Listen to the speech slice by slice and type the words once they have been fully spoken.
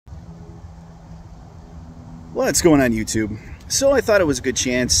What's going on YouTube? So I thought it was a good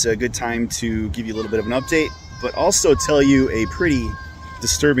chance, a good time to give you a little bit of an update, but also tell you a pretty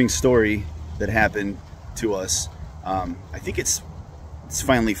disturbing story that happened to us. I think it's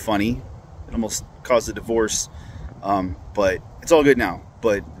finally funny. It almost caused a divorce, but it's all good now.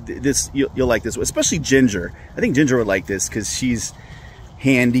 But this you'll like this, especially Ginger. I think Ginger would like this because she's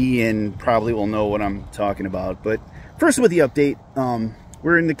handy and probably will know what I'm talking about. But first, with the update,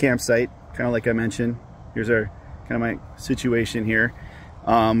 we're in the campsite, kind of like I mentioned. Here's our kind of my situation here.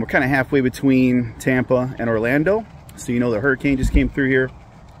 We're kind of halfway between Tampa and Orlando, so you know the hurricane just came through here.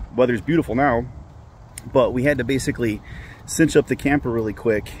 Weather's beautiful now, but we had to basically cinch up the camper really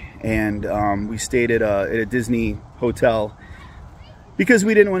quick, and we stayed at a Disney hotel because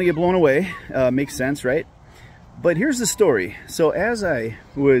we didn't want to get blown away. Makes sense, right? But here's the story. So as I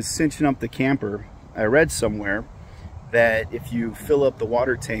was cinching up the camper, I read somewhere that if you fill up the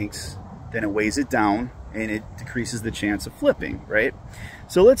water tanks, then it weighs it down and it decreases the chance of flipping, right?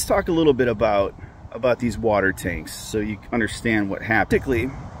 So let's talk a little bit about these water tanks so you understand what happened. Basically,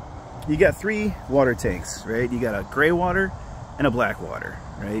 you got three water tanks, right? You got a gray water and a black water,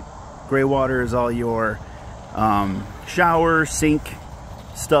 right? Gray water is all your shower, sink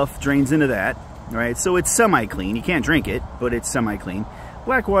stuff, drains into that, right? So it's semi-clean. You can't drink it, but it's semi-clean.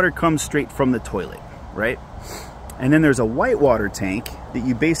 Black water comes straight from the toilet, right? And then there's a white water tank that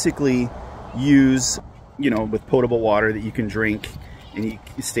you basically use, you know, with potable water that you can drink and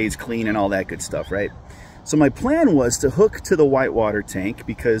it stays clean and all that good stuff, right? So my plan was to hook to the white water tank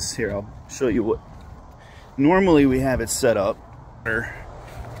because, here, I'll show you what normally we have it set up. It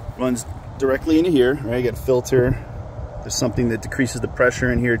runs directly into here, right? You got a filter. There's something that decreases the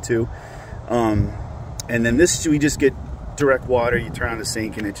pressure in here too. And then this, we just get direct water. You turn on the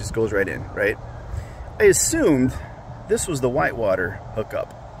sink and it just goes right in, right? I assumed this was the white water hookup,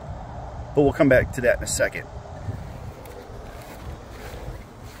 but we'll come back to that in a second.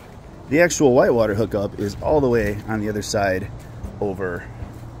 The actual white water hookup is all the way on the other side over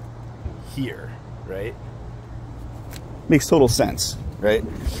here, right? Makes total sense, right?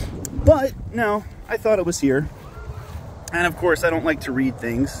 But no, I thought it was here. And of course, I don't like to read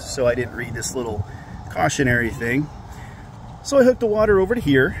things, so I didn't read this little cautionary thing. So I hooked the water over to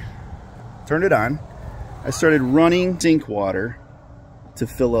here, turned it on. I started running sink water to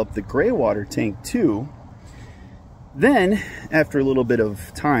fill up the gray water tank too. Then, after a little bit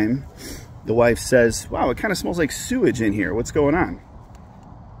of time, the wife says, wow, it kind of smells like sewage in here. What's going on?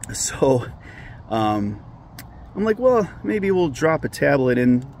 So, I'm like, well, maybe we'll drop a tablet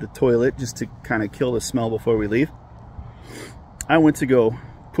in the toilet just to kind of kill the smell before we leave. I went to go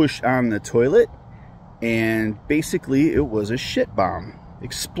push on the toilet, and basically it was a shit bomb.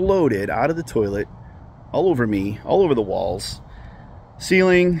 Exploded out of the toilet, all over me, all over the walls.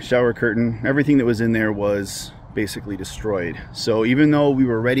 Ceiling, shower curtain, everything that was in there was basically destroyed. So even though we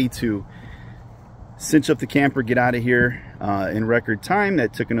were ready to cinch up the camper, get out of here in record time,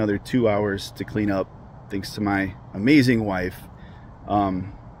 that took another 2 hours to clean up, thanks to my amazing wife,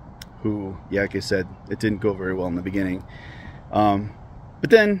 who, yeah, like I said, it didn't go very well in the beginning. But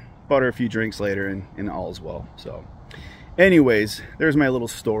then bought her a few drinks later and all is well. So anyways, there's my little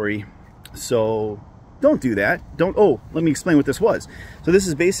story. So don't do that. Oh, let me explain what this was. So this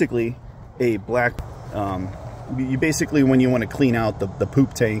is basically a black, you basically, when you want to clean out the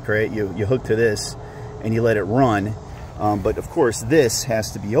poop tank, right, you hook to this and you let it run. But of course this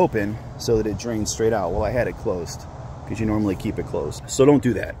has to be open so that it drains straight out. Well, I had it closed because you normally keep it closed. So don't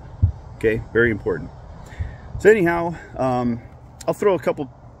do that. Okay, very important. So anyhow, I'll throw a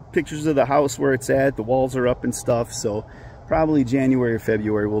couple pictures of the house where it's at. The walls are up and stuff. So probably January or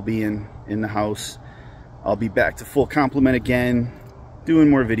February we'll be in the house. I'll be back to full complement again,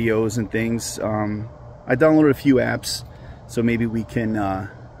 doing more videos and things. I downloaded a few apps, so maybe we can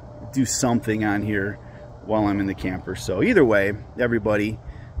do something on here while I'm in the camper. So either way, everybody,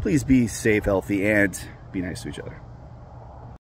 please be safe, healthy, and be nice to each other.